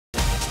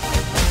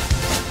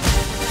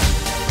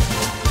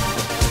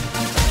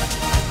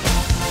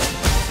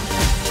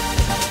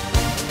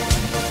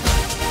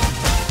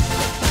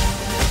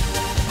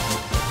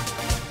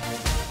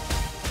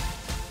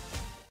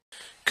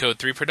Code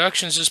 3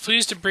 Productions is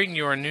pleased to bring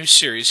you our new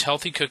series,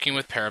 Healthy Cooking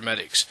with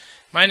Paramedics.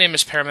 My name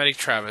is Paramedic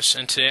Travis,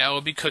 and today I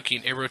will be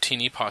cooking a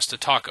Rotini pasta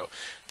taco.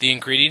 The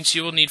ingredients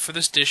you will need for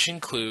this dish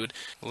include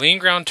lean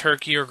ground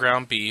turkey or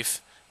ground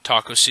beef,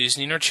 taco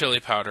seasoning or chili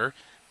powder,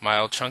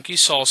 mild chunky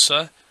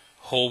salsa,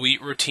 whole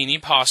wheat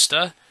Rotini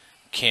pasta,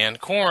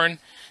 canned corn,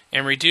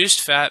 and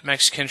reduced fat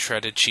Mexican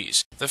shredded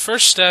cheese. The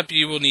first step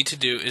you will need to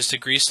do is to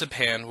grease the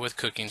pan with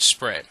cooking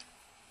spray.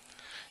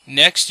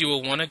 Next, you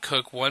will want to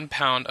cook 1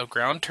 pound of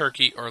ground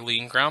turkey or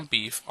lean ground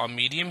beef on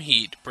medium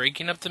heat,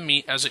 breaking up the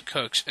meat as it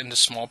cooks into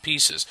small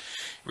pieces,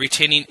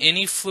 retaining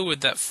any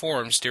fluid that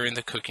forms during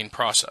the cooking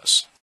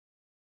process.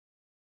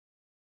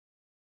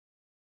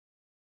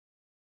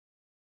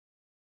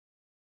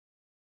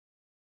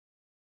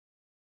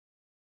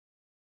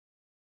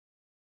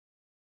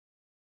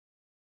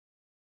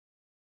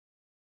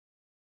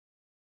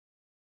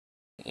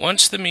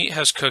 Once the meat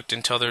has cooked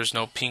until there is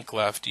no pink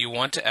left, you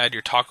want to add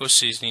your taco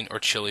seasoning or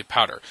chili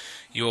powder.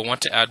 You will want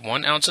to add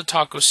 1 ounce of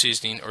taco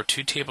seasoning or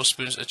 2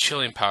 tablespoons of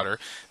chili powder,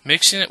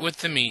 mixing it with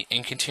the meat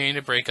and continuing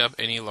to break up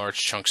any large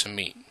chunks of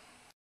meat.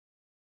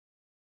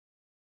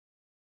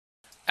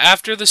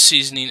 After the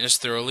seasoning is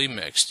thoroughly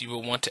mixed, you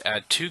will want to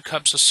add 2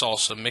 cups of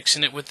salsa,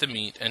 mixing it with the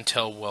meat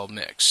until well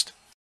mixed.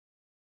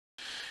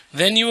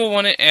 Then you will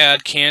want to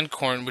add canned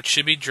corn, which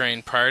should be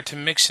drained prior to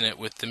mixing it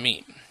with the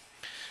meat.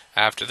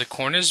 After the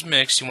corn is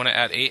mixed, you want to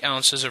add 8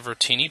 ounces of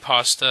Rotini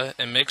pasta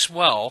and mix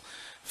well,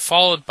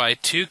 followed by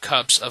 2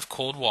 cups of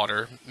cold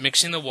water,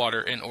 mixing the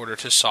water in order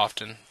to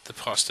soften the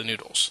pasta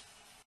noodles.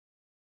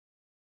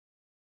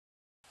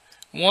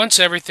 Once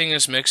everything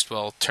is mixed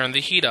well, turn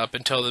the heat up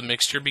until the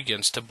mixture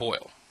begins to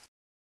boil.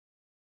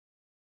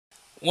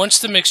 Once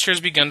the mixture has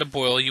begun to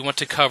boil, you want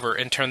to cover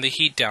and turn the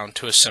heat down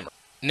to a simmer.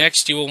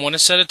 Next, you will want to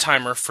set a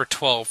timer for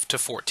 12 to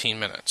 14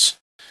 minutes.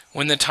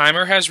 When the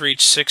timer has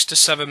reached 6 to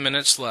 7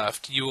 minutes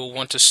left, you will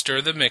want to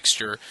stir the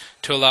mixture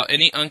to allow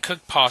any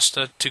uncooked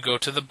pasta to go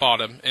to the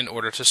bottom in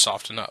order to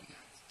soften up.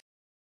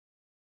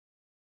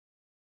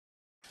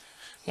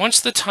 Once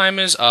the time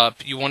is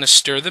up, you want to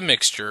stir the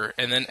mixture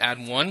and then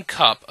add 1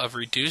 cup of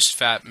reduced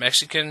fat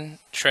Mexican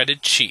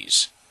shredded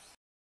cheese.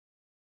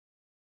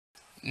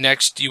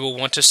 Next, you will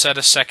want to set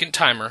a second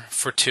timer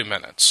for 2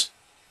 minutes.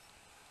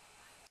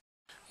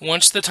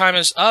 Once the time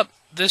is up,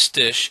 this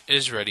dish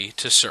is ready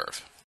to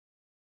serve.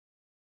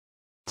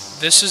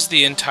 This is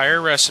the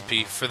entire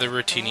recipe for the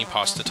Rotini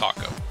pasta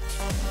taco.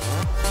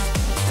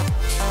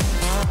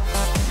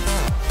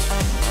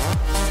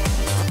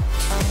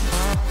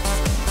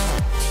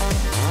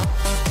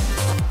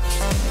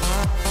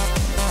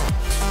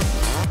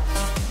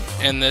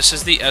 And this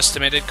is the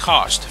estimated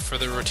cost for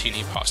the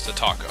Rotini pasta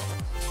taco.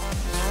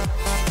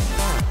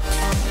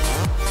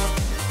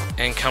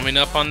 And coming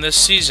up on this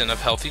season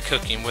of Healthy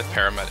Cooking with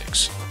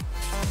Paramedics.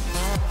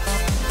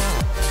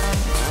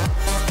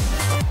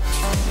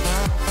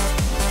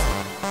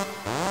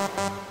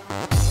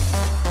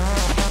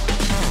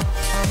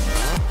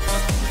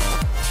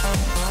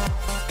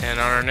 And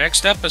on our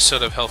next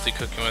episode of Healthy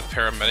Cooking with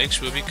Paramedics,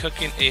 we'll be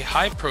cooking a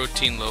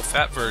high-protein,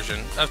 low-fat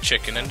version of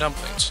chicken and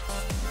dumplings.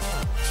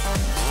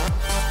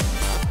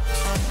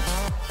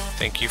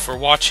 Thank you for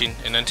watching,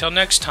 and until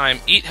next time,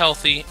 eat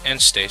healthy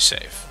and stay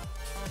safe.